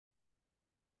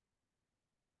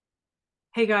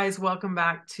Hey guys, welcome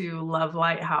back to Love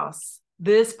Lighthouse.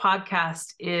 This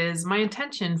podcast my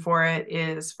intention for it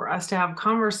is for us to have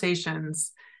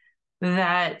conversations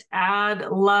that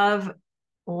add love,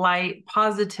 light,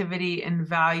 positivity, and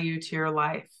value to your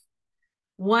life.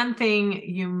 One thing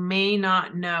you may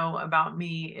not know about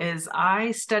me is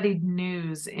I studied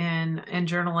news in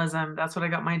journalism. That's what I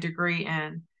got my degree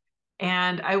in.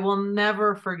 And I will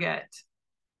never forget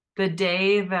the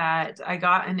day that I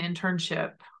got an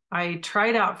internship. I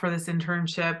tried out for this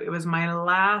internship. It was my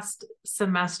last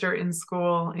semester in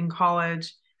school, in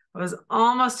college. I was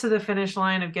almost to the finish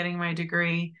line of getting my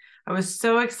degree. I was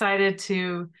so excited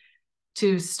to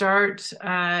start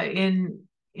in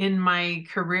my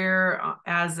career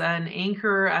as an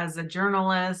anchor, as a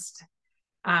journalist,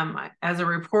 as a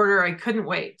reporter. I couldn't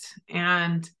wait,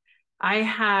 and I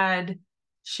had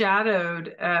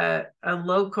shadowed a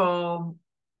local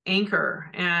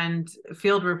anchor and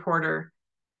field reporter.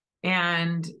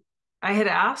 And I had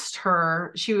asked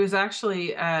her, she was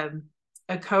actually a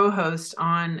co-host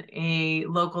on a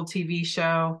local TV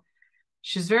show.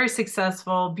 She was very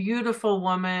successful, beautiful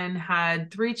woman,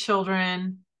 had 3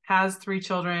 children, has 3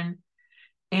 children.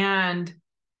 And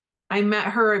I met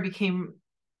her, I became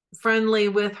friendly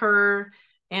with her,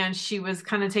 and she was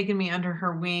kind of taking me under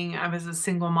her wing. I was a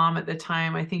single mom at the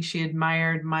time. I think she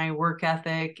admired my work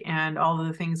ethic and all of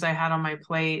the things I had on my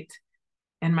plate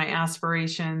and my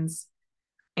aspirations.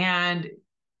 And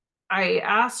I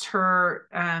asked her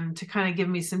to kind of give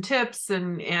me some tips,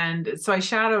 and so I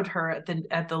shadowed her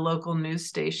at the local news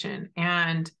station,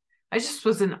 and I just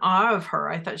was in awe of her.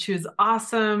 I thought she was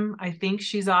awesome. I think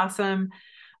she's awesome.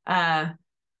 Uh,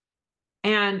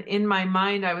 and in my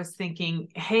mind, I was thinking,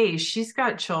 hey, she's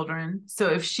got children. So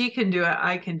if she can do it,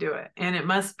 I can do it. And it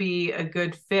must be a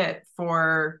good fit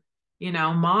for,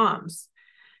 moms.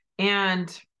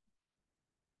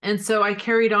 And so I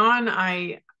carried on.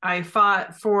 I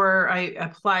applied for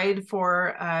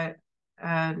an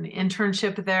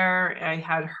internship there. I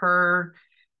had her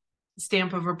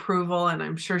stamp of approval, and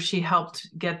I'm sure she helped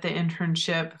get the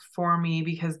internship for me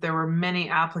because there were many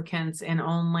applicants and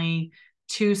only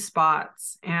 2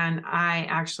 spots, and I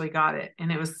actually got it.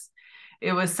 And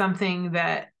it was something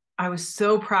that I was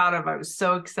so proud of. I was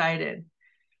so excited.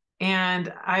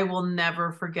 And I will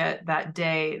never forget that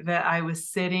day that I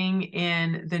was sitting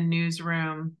in the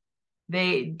newsroom.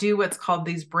 They do what's called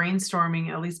these brainstorming,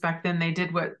 at least back then, they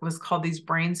did what was called these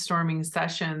brainstorming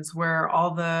sessions where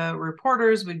all the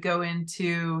reporters would go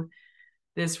into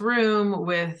this room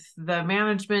with the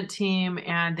management team,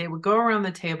 and they would go around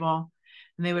the table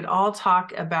and they would all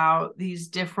talk about these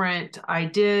different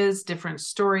ideas, different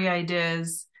story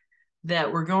ideas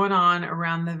that were going on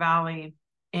around the valley.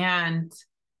 And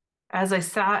as I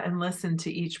sat and listened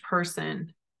to each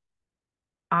person,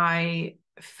 I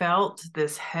felt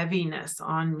this heaviness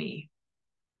on me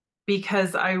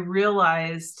because I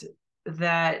realized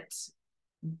that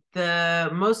the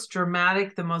most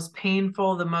dramatic, the most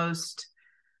painful, the most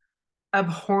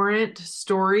abhorrent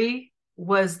story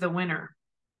was the winner.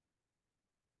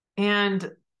 And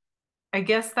I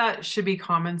guess that should be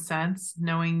common sense,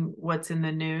 knowing what's in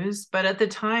the news. But at the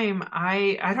time,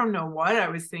 I don't know what I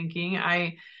was thinking.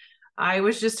 I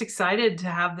was just excited to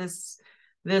have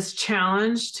this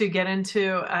challenge to get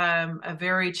into a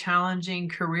very challenging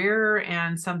career,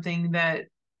 and something that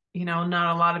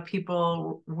not a lot of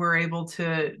people were able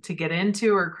to get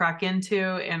into or crack into.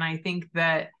 And I think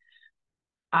that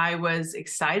I was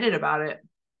excited about it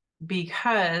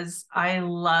because I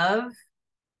love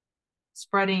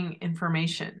spreading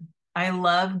information. I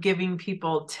love giving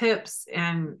people tips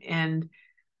and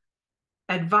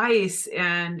advice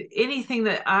and anything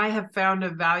that I have found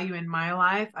of value in my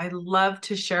life. I love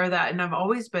to share that. And I've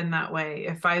always been that way.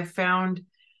 If I've found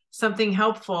something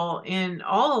helpful in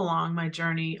all along my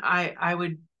journey, I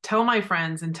would tell my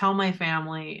friends and tell my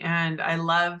family. And I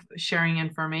love sharing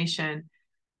information.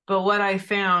 But what I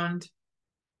found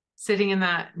sitting in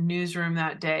that newsroom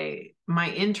that day, my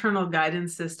internal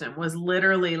guidance system was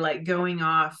literally like going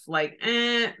off like,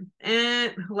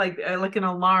 like an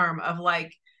alarm of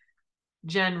like,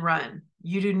 Jen, run.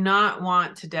 You do not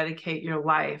want to dedicate your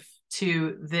life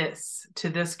to this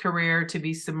career, to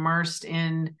be submersed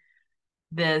in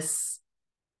this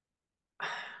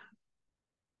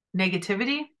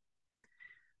negativity.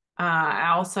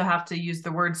 I also have to use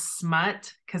the word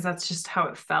smut because that's just how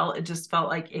it felt. It just felt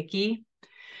like icky.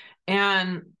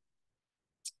 And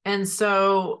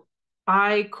so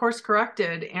I course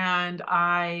corrected, and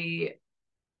I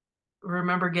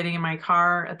remember getting in my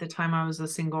car. At the time, I was a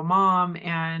single mom,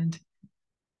 and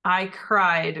I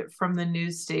cried from the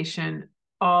news station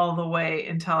all the way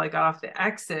until I got off the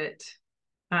exit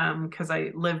because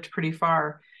I lived pretty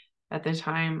far at the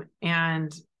time.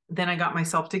 And then I got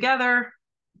myself together,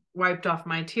 wiped off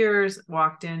my tears,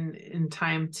 walked in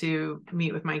time to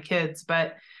meet with my kids.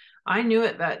 But I knew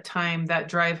at that time, that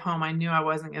drive home, I knew I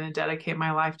wasn't going to dedicate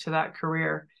my life to that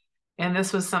career. And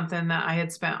this was something that I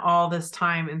had spent all this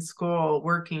time in school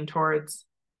working towards.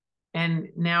 And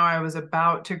now I was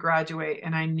about to graduate,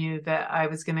 and I knew that I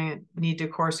was going to need to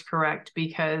course correct,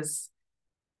 because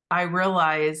I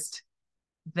realized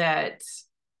that,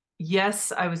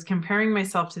 yes, I was comparing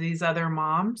myself to these other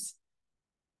moms,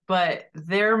 but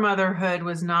their motherhood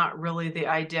was not really the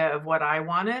idea of what I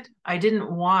wanted. I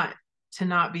didn't want to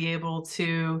not be able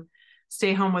to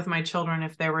stay home with my children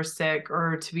if they were sick,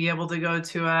 or to be able to go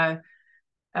to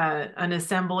an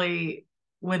assembly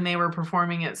when they were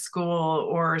performing at school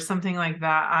or something like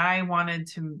that. I wanted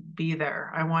to be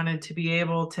there. I wanted to be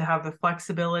able to have the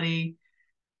flexibility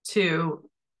to,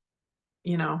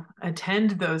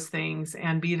 attend those things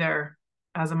and be there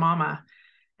as a mama.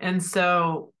 And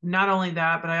so not only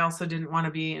that, but I also didn't want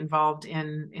to be involved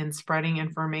in spreading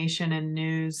information and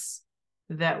news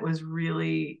that was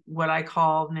really what I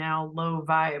call now low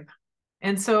vibe.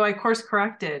 And so I course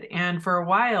corrected. And for a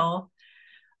while,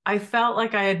 I felt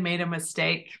like I had made a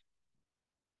mistake.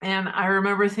 And I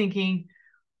remember thinking,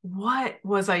 what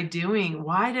was I doing?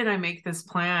 Why did I make this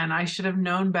plan? I should have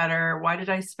known better. Why did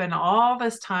I spend all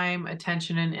this time,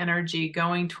 attention, and energy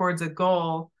going towards a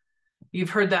goal? You've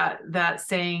heard that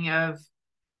saying of,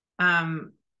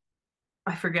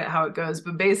 I forget how it goes,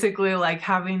 but basically like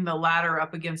having the ladder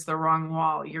up against the wrong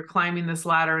wall. You're climbing this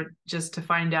ladder just to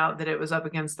find out that it was up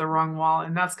against the wrong wall.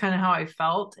 And that's kind of how I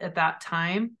felt at that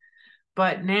time.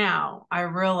 But now I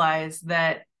realize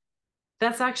that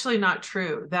that's actually not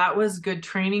true. That was good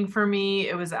training for me.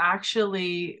 It was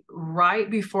actually right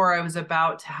before I was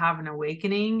about to have an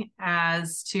awakening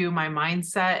as to my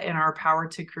mindset and our power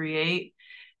to create,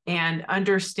 and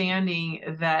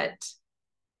understanding that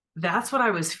that's what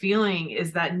I was feeling,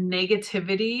 is that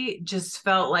negativity just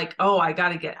felt like, oh, I got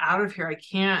to get out of here. I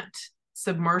can't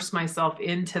submerge myself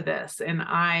into this. And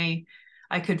I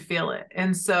could feel it.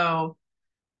 And so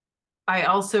I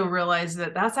also realized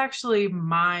that that's actually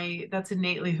that's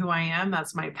innately who I am.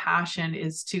 That's my passion,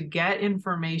 is to get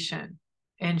information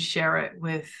and share it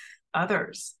with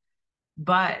others,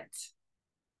 but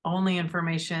only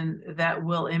information that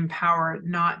will empower,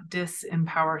 not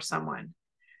disempower someone.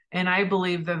 And I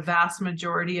believe the vast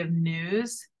majority of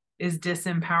news is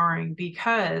disempowering,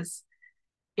 because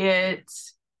it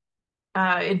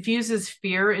infuses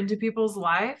fear into people's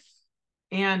life.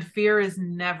 And fear is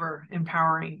never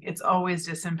empowering. It's always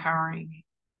disempowering.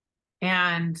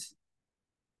 And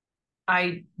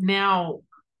I now,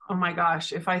 oh my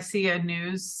gosh, if I see a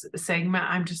news segment,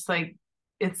 I'm just like,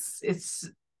 it's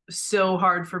so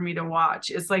hard for me to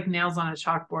watch. It's like nails on a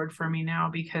chalkboard for me now,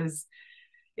 because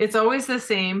it's always the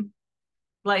same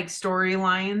like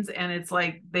storylines, and it's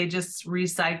like they just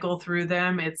recycle through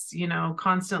them. It's,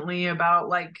 constantly about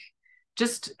like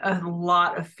just a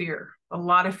lot of fear, a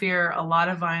lot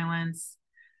of violence.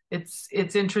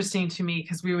 It's interesting to me,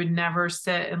 because we would never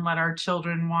sit and let our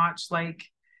children watch like,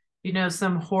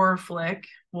 some horror flick.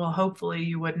 Well, hopefully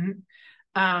you wouldn't.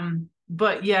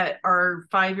 But yet our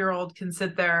 5-year-old can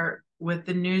sit there with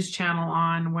the news channel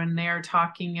on when they're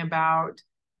talking about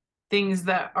things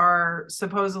that are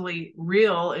supposedly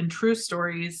real and true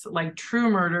stories, like true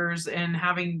murders, and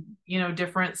having,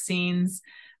 different scenes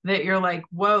that you're like,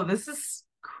 whoa, this is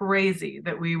crazy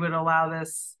that we would allow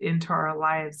this into our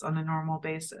lives on a normal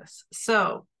basis.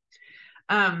 So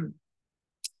that's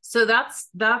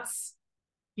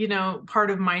part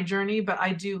of my journey, but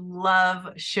I do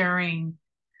love sharing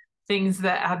things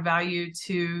that add value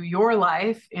to your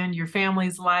life and your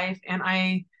family's life. And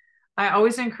I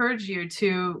always encourage you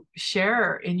to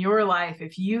share in your life.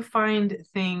 If you find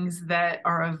things that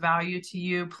are of value to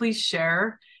you, please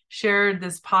share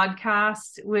this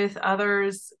podcast with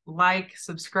others, like,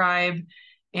 subscribe,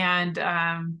 and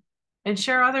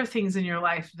share other things in your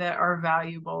life that are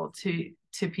valuable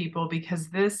to people, because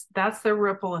that's the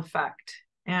ripple effect.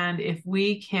 And if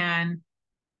we can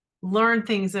learn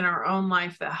things in our own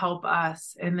life that help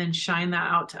us and then shine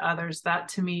that out to others, that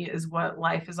to me is what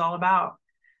life is all about.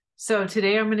 So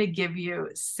today I'm going to give you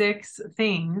 6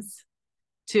 things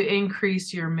to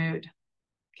increase your mood.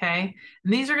 Okay.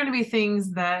 And these are going to be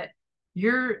things that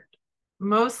you're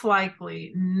most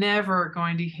likely never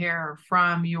going to hear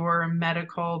from your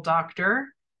medical doctor.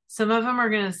 Some of them are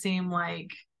going to seem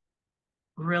like,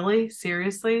 really?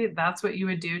 Seriously? That's what you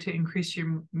would do to increase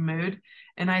your mood?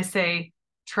 And I say,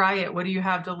 try it. What do you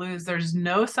have to lose? There's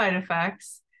no side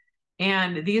effects.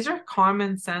 And these are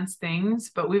common sense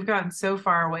things, but we've gotten so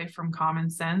far away from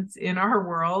common sense in our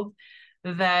world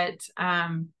that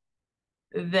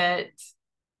that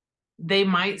they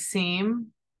might seem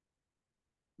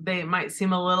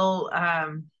a little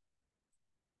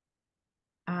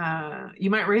you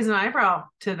might raise an eyebrow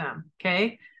to them,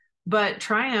 okay? But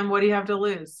try them. What do you have to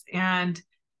lose? And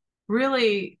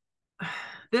really,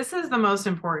 this is the most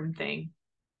important thing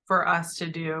for us to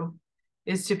do,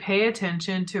 is to pay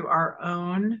attention to our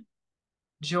own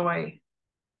joy,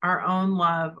 our own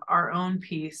love, our own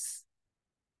peace.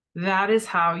 That is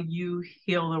how you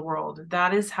heal the world.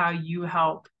 That is how you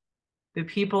help the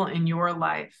people in your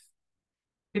life.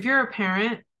 If you're a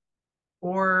parent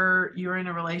or you're in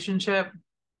a relationship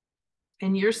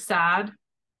and you're sad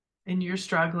and you're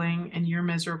struggling and you're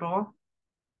miserable,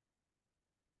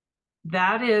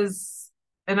 that is,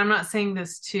 and I'm not saying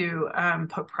this to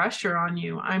put pressure on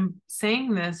you. I'm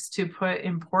saying this to put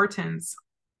importance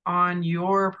on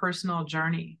your personal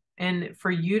journey and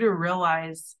for you to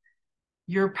realize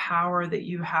your power that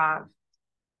you have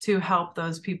to help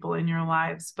those people in your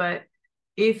lives. But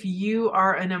if you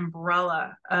are an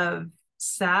umbrella of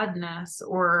sadness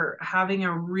or having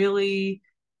a really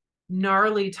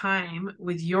gnarly time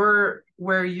with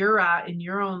where you're at in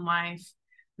your own life,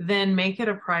 then make it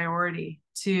a priority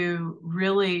to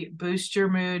really boost your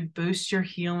mood, boost your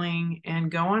healing,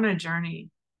 and go on a journey.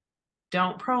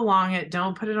 Don't prolong it.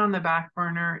 Don't put it on the back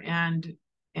burner and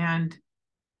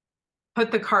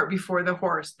put the cart before the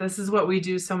horse. This is what we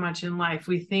do so much in life.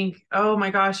 We think, oh my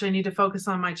gosh, I need to focus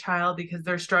on my child because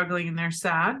they're struggling and they're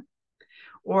sad,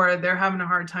 or they're having a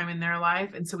hard time in their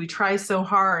life. And so we try so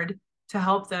hard to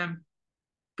help them,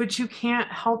 but you can't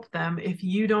help them if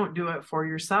you don't do it for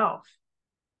yourself,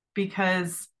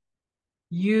 because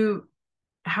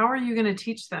how are you going to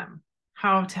teach them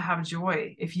how to have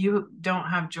joy if you don't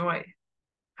have joy?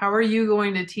 How are you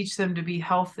going to teach them to be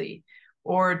healthy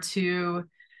or to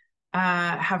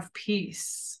have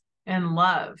peace and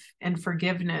love and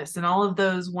forgiveness and all of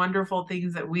those wonderful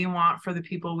things that we want for the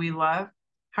people we love?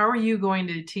 How are you going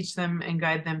to teach them and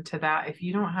guide them to that if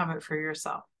you don't have it for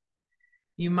yourself?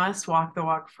 You must walk the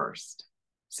walk first.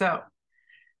 So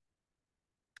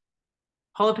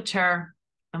pull up a chair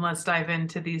and let's dive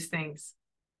into these things.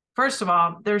 First of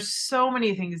all, there's so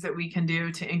many things that we can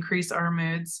do to increase our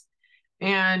moods.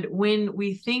 And when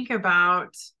we think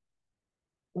about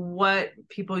what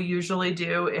people usually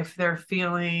do if they're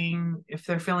feeling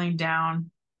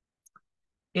down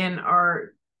in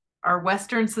our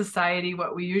Western society,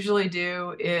 what we usually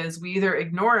do is we either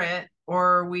ignore it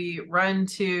or we run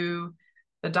to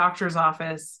the doctor's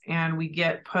office and we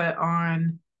get put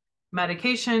on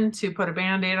medication to put a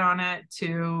Band-Aid on it,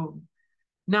 to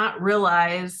not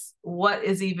realize what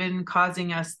is even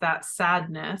causing us that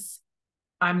sadness.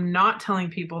 I'm not telling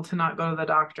people to not go to the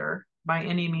doctor by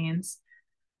any means.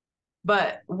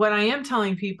 But what I am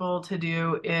telling people to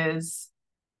do is,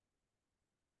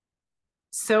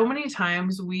 so many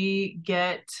times we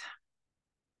get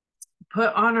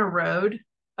put on a road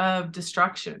of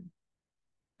destruction.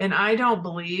 And I don't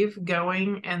believe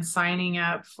going and signing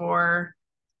up for,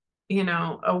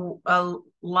 a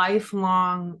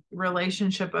lifelong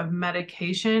relationship of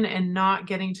medication and not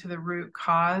getting to the root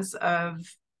cause of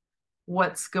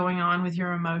what's going on with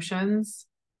your emotions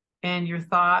and your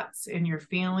thoughts and your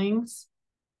feelings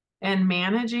and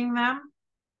managing them.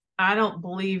 I don't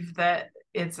believe that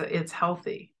it's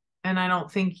healthy. And I don't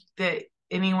think that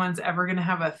anyone's ever going to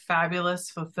have a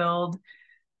fabulous, fulfilled,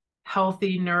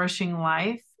 healthy, nourishing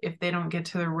life if they don't get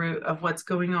to the root of what's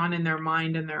going on in their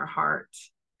mind and their heart.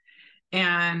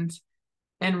 And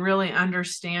really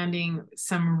understanding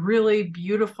some really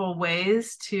beautiful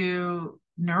ways to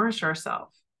nourish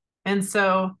ourselves. And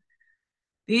so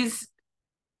these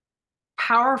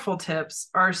powerful tips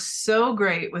are so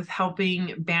great with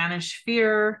helping banish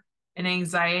fear and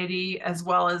anxiety, as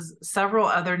well as several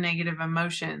other negative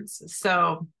emotions.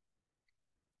 So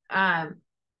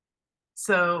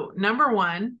number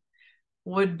one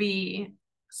would be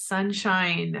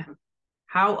sunshine.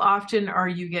 How often are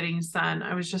you getting sun?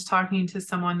 I was just talking to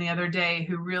someone the other day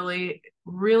who really,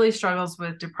 really struggles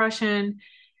with depression.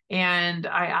 And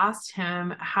I asked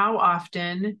him, how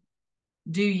often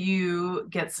do you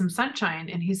get some sunshine?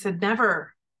 And he said,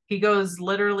 never. He goes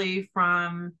literally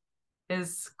from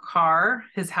his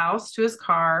house to his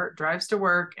car, drives to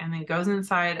work, and then goes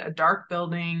inside a dark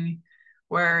building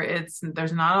where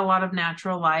there's not a lot of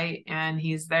natural light. And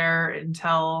he's there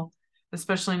until,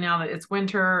 especially now that it's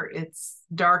winter, it's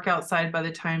dark outside by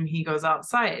the time he goes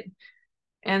outside.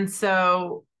 And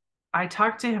so I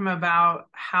talked to him about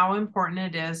how important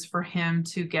it is for him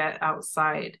to get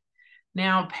outside.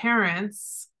 Now,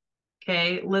 parents,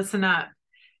 Okay, listen up.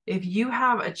 If you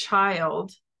have a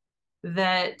child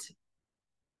that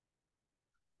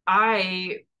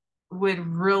I would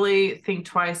really think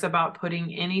twice about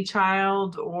putting any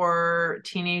child or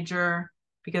teenager,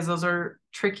 because those are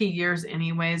tricky years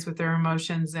anyways with their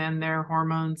emotions and their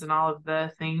hormones and all of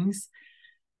the things.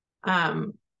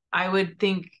 I would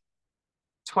think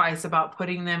twice about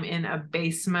putting them in a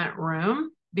basement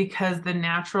room because the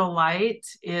natural light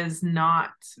is not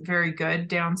very good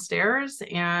downstairs,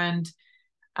 and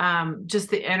just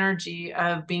the energy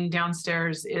of being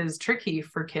downstairs is tricky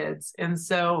for kids. And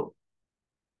so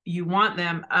you want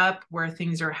them up where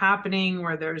things are happening,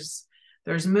 where there's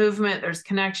movement, there's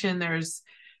connection, there's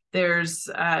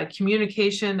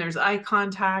communication, there's eye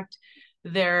contact,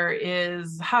 there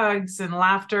is hugs and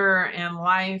laughter and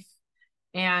life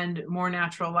and more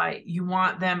natural light. You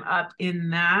want them up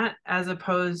in that, as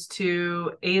opposed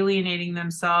to alienating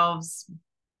themselves,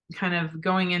 kind of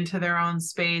going into their own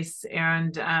space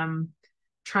and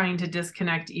trying to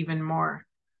disconnect even more.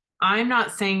 I'm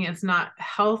not saying it's not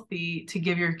healthy to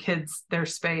give your kids their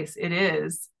space. It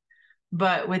is.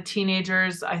 But with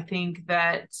teenagers, I think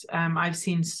that I've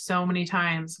seen so many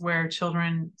times where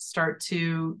children start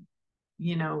to,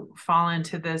 fall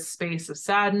into this space of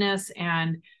sadness.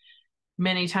 And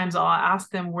many times I'll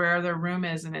ask them where their room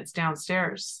is, and it's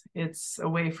downstairs. It's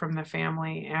away from the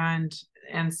family. And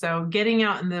so getting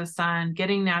out in the sun,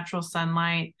 getting natural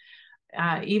sunlight,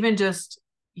 even just,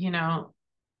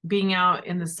 being out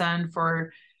in the sun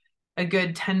for a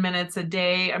good 10 minutes a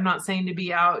day. I'm not saying to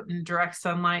be out in direct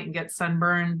sunlight and get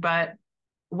sunburned, but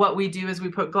what we do is we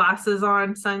put glasses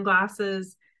on,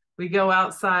 sunglasses, we go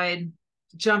outside,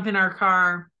 jump in our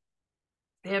car,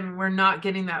 and we're not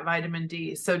getting that vitamin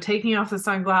D. So taking off the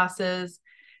sunglasses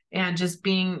and just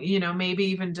being, maybe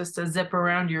even just a zip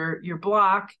around your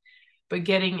block, but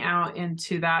getting out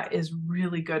into that is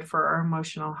really good for our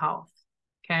emotional health.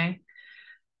 Okay.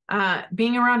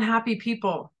 Being around happy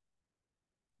people.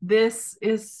 This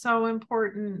is so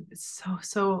important.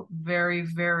 So very,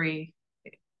 very,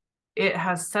 it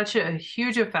has such a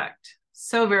huge effect.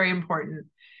 So very important.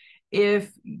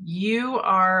 If you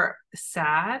are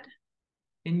sad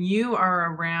and you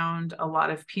are around a lot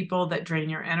of people that drain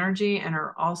your energy and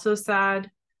are also sad,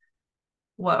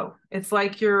 whoa, it's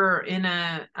like you're in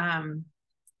a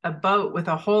boat with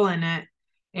a hole in it,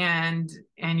 and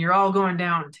you're all going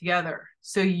down together.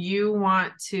 So you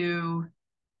want to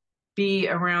be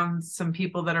around some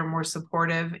people that are more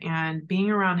supportive, and being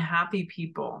around happy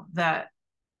people that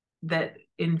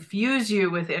infuse you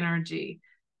with energy.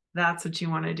 That's what you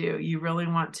want to do. You really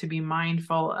want to be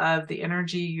mindful of the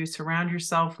energy you surround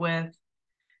yourself with.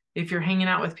 If you're hanging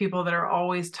out with people that are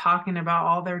always talking about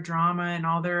all their drama and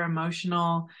all their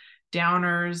emotional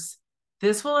downers,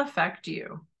 this will affect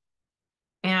you.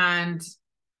 And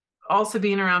also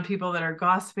being around people that are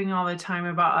gossiping all the time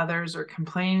about others or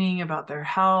complaining about their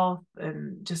health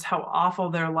and just how awful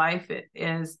their life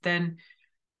is, then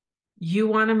you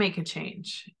want to make a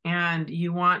change, and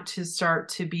you want to start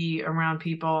to be around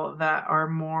people that are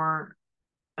more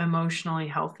emotionally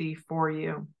healthy for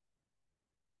you.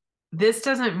 This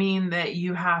doesn't mean that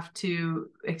you have to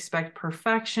expect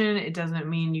perfection. It doesn't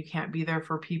mean you can't be there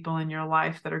for people in your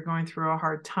life that are going through a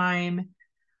hard time.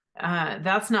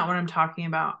 That's not what I'm talking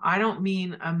about. I don't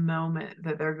mean a moment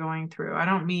that they're going through. I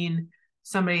don't mean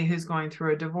somebody who's going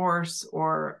through a divorce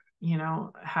or,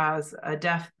 has a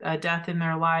death in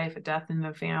their life, a death in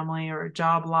the family, or a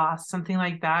job loss, something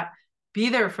like that. Be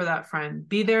there for that friend.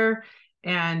 Be there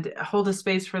and hold a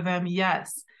space for them.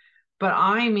 Yes. But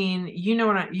I mean,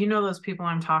 those people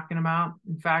I'm talking about.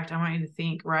 In fact, I want you to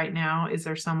think right now, is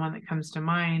there someone that comes to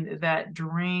mind that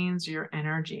drains your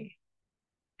energy?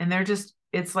 And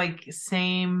it's like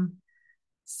same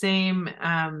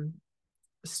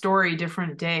story,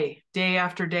 different day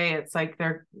after day. It's like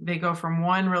they go from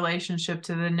one relationship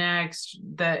to the next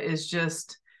that is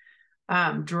just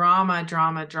drama.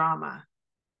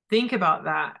 Think about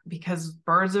that, because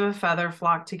birds of a feather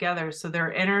flock together. So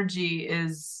their energy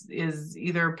is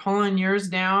either pulling yours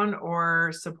down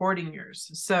or supporting yours.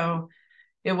 So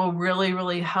it will really,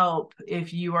 really help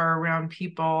if you are around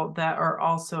people that are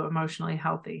also emotionally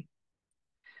healthy.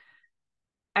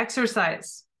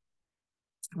 Exercise.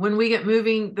 When we get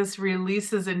moving, this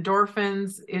releases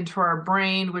endorphins into our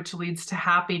brain, which leads to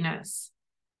happiness.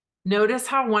 Notice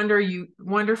how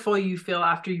wonderful you feel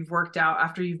after you've worked out,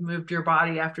 after you've moved your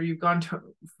body, after you've gone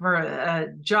for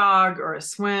a jog or a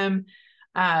swim,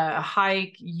 a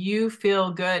hike. You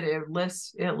feel good. It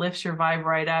lifts your vibe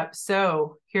right up.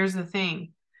 So here's the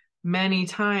thing. Many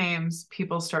times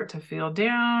people start to feel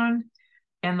down.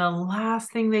 And the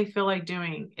last thing they feel like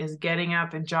doing is getting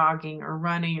up and jogging or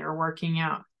running or working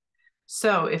out.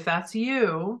 So if that's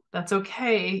you, that's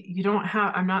okay. You don't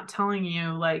have, I'm not telling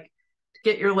you like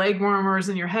get your leg warmers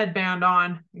and your headband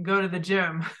on and go to the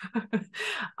gym.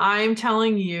 I'm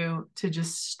telling you to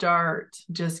just start,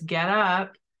 just get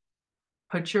up,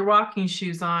 put your walking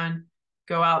shoes on,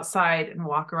 go outside and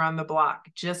walk around the block.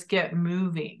 Just get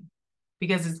moving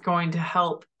because it's going to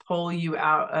help pull you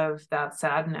out of that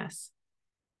sadness.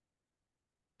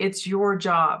 It's your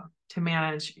job to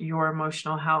manage your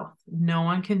emotional health. No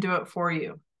one can do it for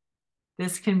you.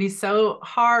 This can be so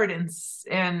hard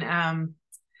and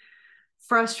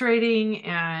frustrating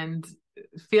and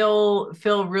feel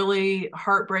really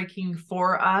heartbreaking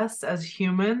for us as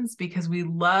humans because we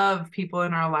love people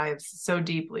in our lives so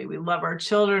deeply. We love our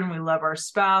children, we love our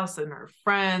spouse and our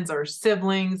friends, our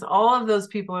siblings, all of those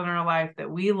people in our life that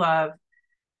we love,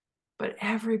 but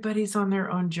everybody's on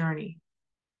their own journey.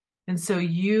 And so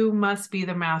you must be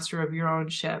the master of your own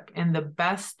ship. And the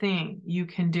best thing you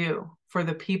can do for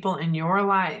the people in your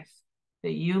life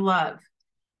that you love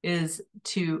is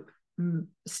to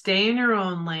stay in your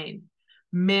own lane,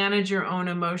 manage your own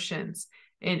emotions.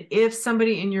 And if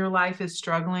somebody in your life is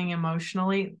struggling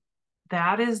emotionally,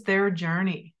 that is their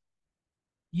journey.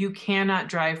 You cannot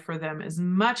drive for them as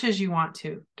much as you want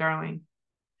to, darling.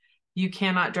 You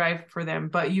cannot drive for them,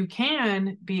 but you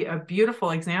can be a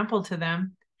beautiful example to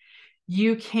them.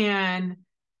 You can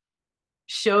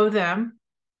show them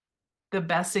the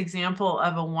best example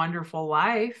of a wonderful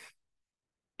life.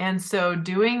 And so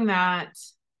doing that,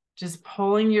 just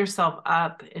pulling yourself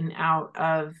up and out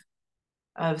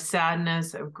of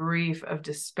sadness, of grief, of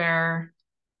despair,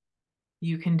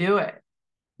 you can do it,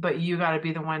 but you got to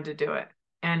be the one to do it.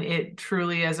 And it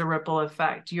truly is a ripple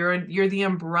effect. You're the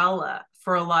umbrella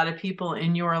for a lot of people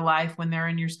in your life when they're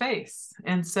in your space.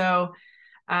 And so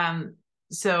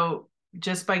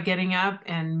just by getting up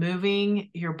and moving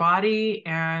your body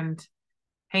and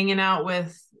hanging out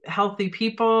with healthy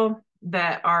people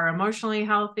that are emotionally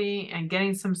healthy and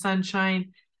getting some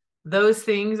sunshine, those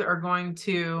things are going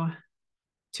to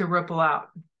ripple out.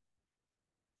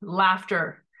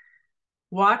 Laughter.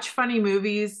 Watch funny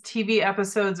movies, TV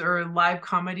episodes, or live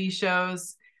comedy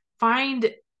shows. Find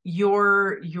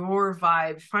your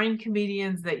vibe. Find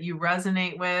comedians that you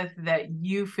resonate with, that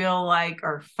you feel like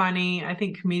are funny. I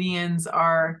think comedians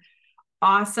are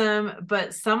awesome,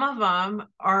 but some of them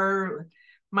are,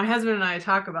 my husband and I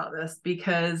talk about this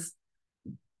because,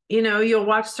 you'll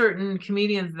watch certain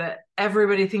comedians that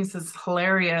everybody thinks is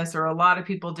hilarious, or a lot of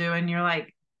people do, and you're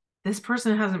like, this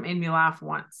person hasn't made me laugh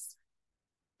once.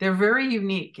 They're very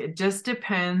unique. It just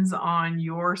depends on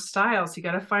your style. So you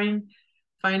got to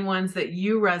find ones that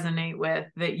you resonate with,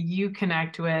 that you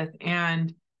connect with,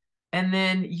 and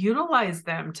then utilize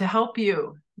them to help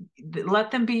you.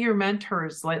 Let them be your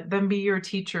mentors. Let them be your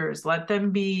teachers. Let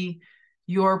them be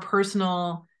your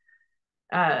personal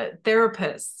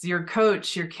therapists, your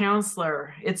coach, your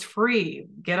counselor. It's free.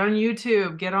 Get on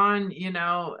YouTube, get on,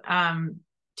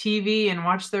 TV and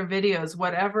watch their videos.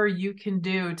 Whatever you can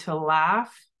do to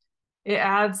laugh,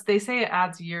 they say it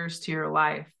adds years to your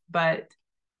life, but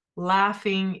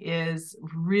laughing is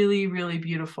really, really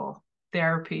beautiful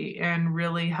therapy and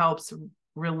really helps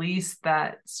release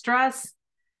that stress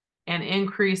and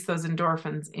increase those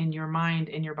endorphins in your mind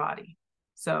and your body.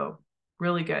 So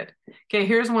really good. Okay,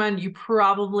 here's one you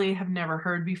probably have never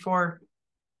heard before,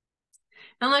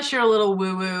 unless you're a little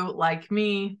woo-woo like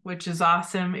me, which is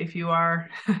awesome if you are.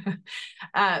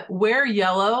 Wear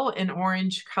yellow and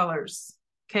orange colors.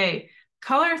 Okay,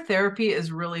 color therapy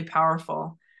is really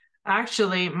powerful.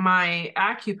 Actually, my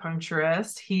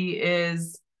acupuncturist, he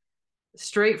is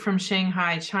straight from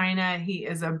Shanghai, China. He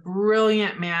is a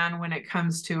brilliant man when it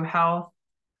comes to health.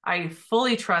 I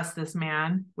fully trust this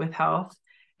man with health.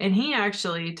 And he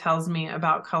actually tells me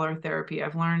about color therapy.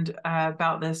 I've learned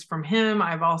about this from him.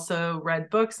 I've also read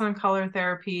books on color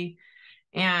therapy.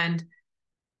 And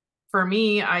for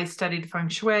me, I studied feng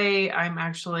shui. I'm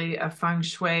actually a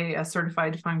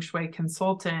certified feng shui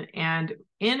consultant. And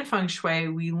in feng shui,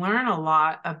 we learn a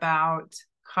lot about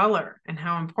color and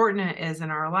how important it is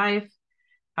in our life,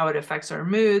 how it affects our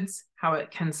moods, how it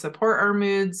can support our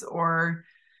moods, or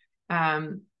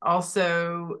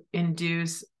also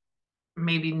induce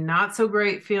maybe not so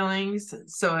great feelings.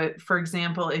 So for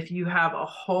example, if you have a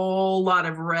whole lot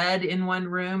of red in one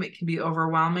room, it can be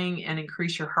overwhelming and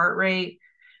increase your heart rate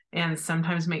and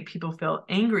sometimes make people feel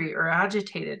angry or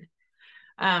agitated.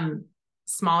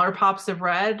 Smaller pops of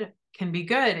red can be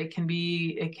good. It can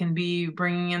be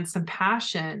bringing in some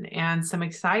passion and some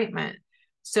excitement.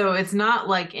 So it's not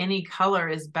like any color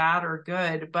is bad or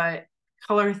good, but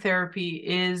color therapy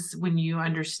is, when you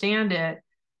understand it,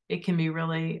 it can be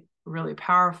really, really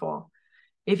powerful.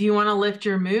 If you want to lift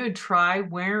your mood, try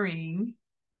wearing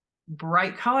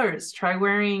bright colors. Try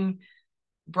wearing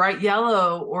bright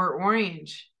yellow or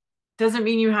orange. Doesn't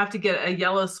mean you have to get a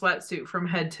yellow sweatsuit from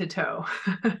head to toe,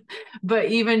 but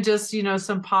even just,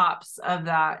 some pops of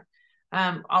that.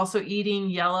 Also eating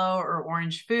yellow or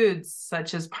orange foods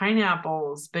such as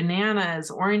pineapples,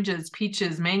 bananas, oranges,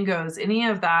 peaches, mangoes, any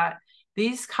of that.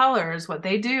 These colors, what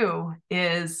they do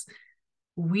is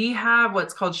we have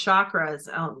what's called chakras.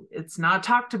 It's not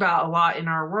talked about a lot in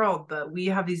our world, but we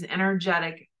have these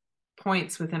energetic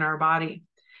points within our body.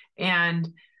 And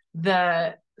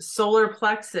the solar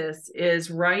plexus is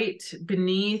right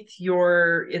beneath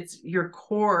your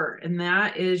core, and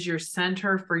that is your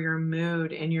center for your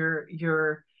mood and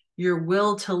your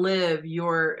will to live,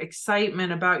 your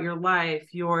excitement about your life,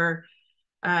 your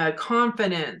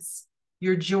confidence,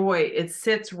 your joy. It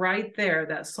sits right there,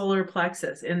 that solar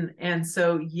plexus. And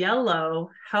so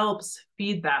yellow helps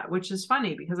feed that, which is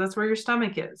funny because that's where your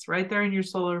stomach is, right there in your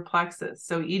solar plexus.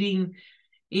 So eating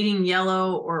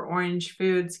yellow or orange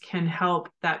foods can help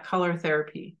that color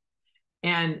therapy,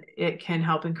 and it can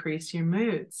help increase your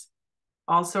moods.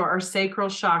 Also, our sacral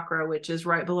chakra, which is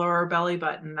right below our belly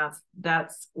button,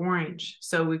 that's orange.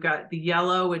 So we've got the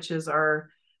yellow, which is our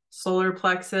solar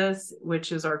plexus,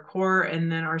 which is our core, and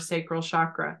then our sacral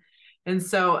chakra. And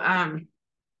so,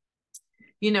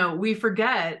 we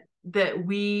forget that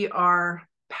we are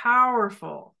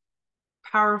powerful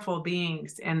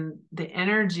beings, and the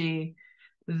energy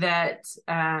that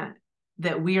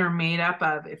we are made up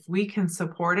of, if we can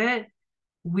support it,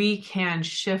 we can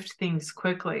shift things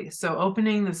quickly. So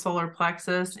opening the solar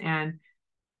plexus and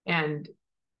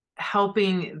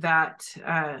helping that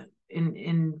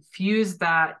infuse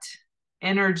that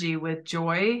energy with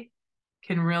joy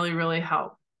can really, really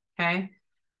help. Okay.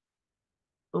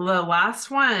 The last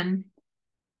one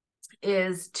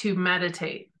is to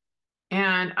meditate.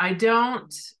 And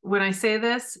when I say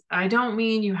this, I don't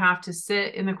mean you have to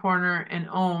sit in the corner and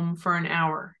om for an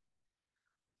hour.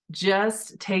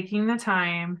 Just taking the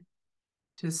time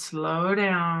to slow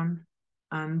down,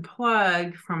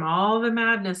 unplug from all the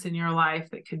madness in your life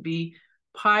that could be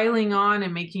piling on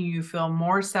and making you feel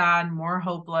more sad, more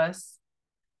hopeless.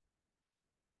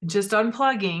 Just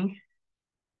unplugging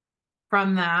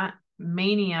from that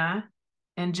mania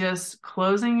and just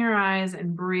closing your eyes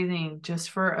and breathing just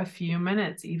for a few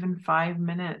minutes, even 5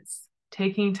 minutes,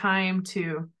 taking time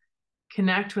to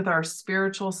connect with our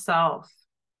spiritual self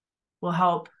will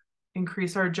help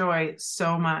increase our joy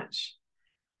so much.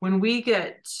 When we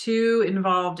get too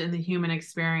involved in the human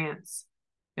experience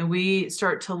and we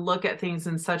start to look at things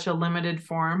in such a limited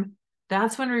form,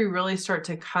 that's when we really start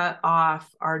to cut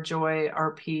off our joy,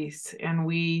 our peace, and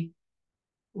we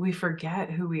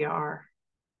forget who we are.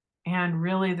 And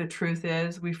really the truth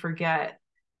is we forget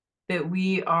that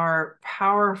we are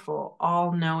powerful,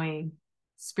 all-knowing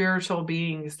spiritual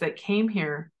beings that came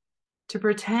here to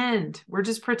pretend. We're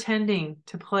just pretending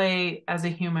to play as a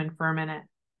human for a minute.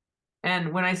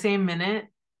 And when I say minute,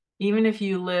 even if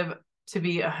you live to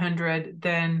be 100,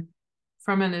 then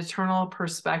from an eternal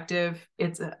perspective,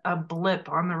 it's a blip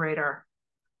on the radar.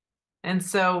 And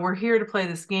so we're here to play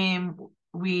this game.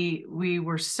 We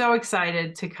were so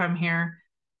excited to come here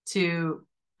to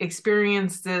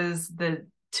experience the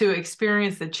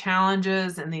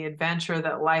challenges and the adventure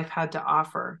that life had to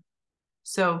offer.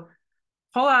 So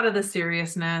pull out of the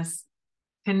seriousness,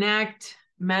 connect,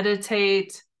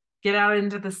 meditate, get out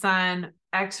into the sun,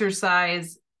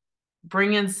 exercise,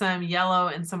 bring in some yellow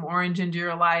and some orange into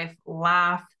your life,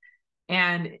 laugh,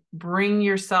 and bring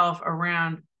yourself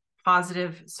around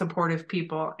positive, supportive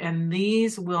people. And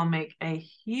these will make a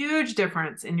huge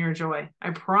difference in your joy.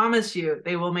 I promise you,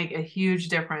 they will make a huge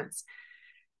difference.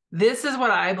 This is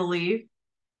what I believe.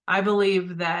 I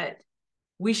believe that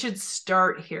we should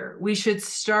start here. We should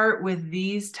start with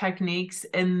these techniques.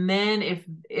 And then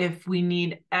if we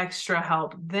need extra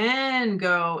help, then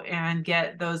go and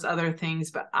get those other things.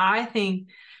 But I think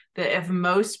that if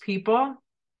most people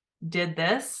did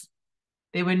this,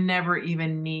 they would never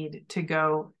even need to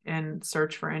go and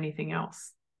search for anything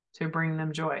else to bring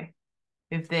them joy.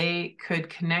 If they could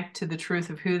connect to the truth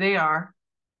of who they are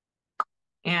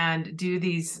and do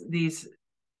these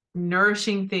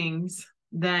nourishing things,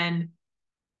 then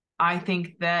I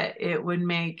think that it would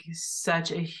make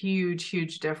such a huge,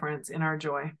 huge difference in our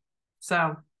joy.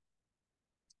 So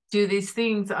do these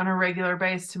things on a regular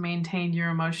basis to maintain your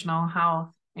emotional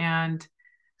health. And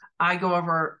I go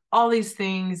over all these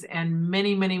things and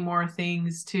many, many more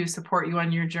things to support you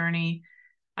on your journey.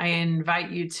 I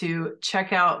invite you to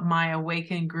check out my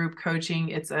Awaken Group Coaching.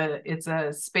 It's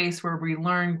a space where we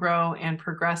learn, grow, and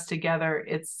progress together.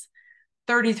 It's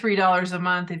 $33 a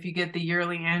month if you get the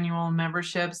yearly annual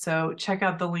membership. So check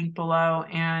out the link below,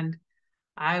 and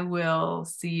I will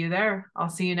see you there. I'll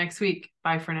see you next week.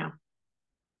 Bye for now.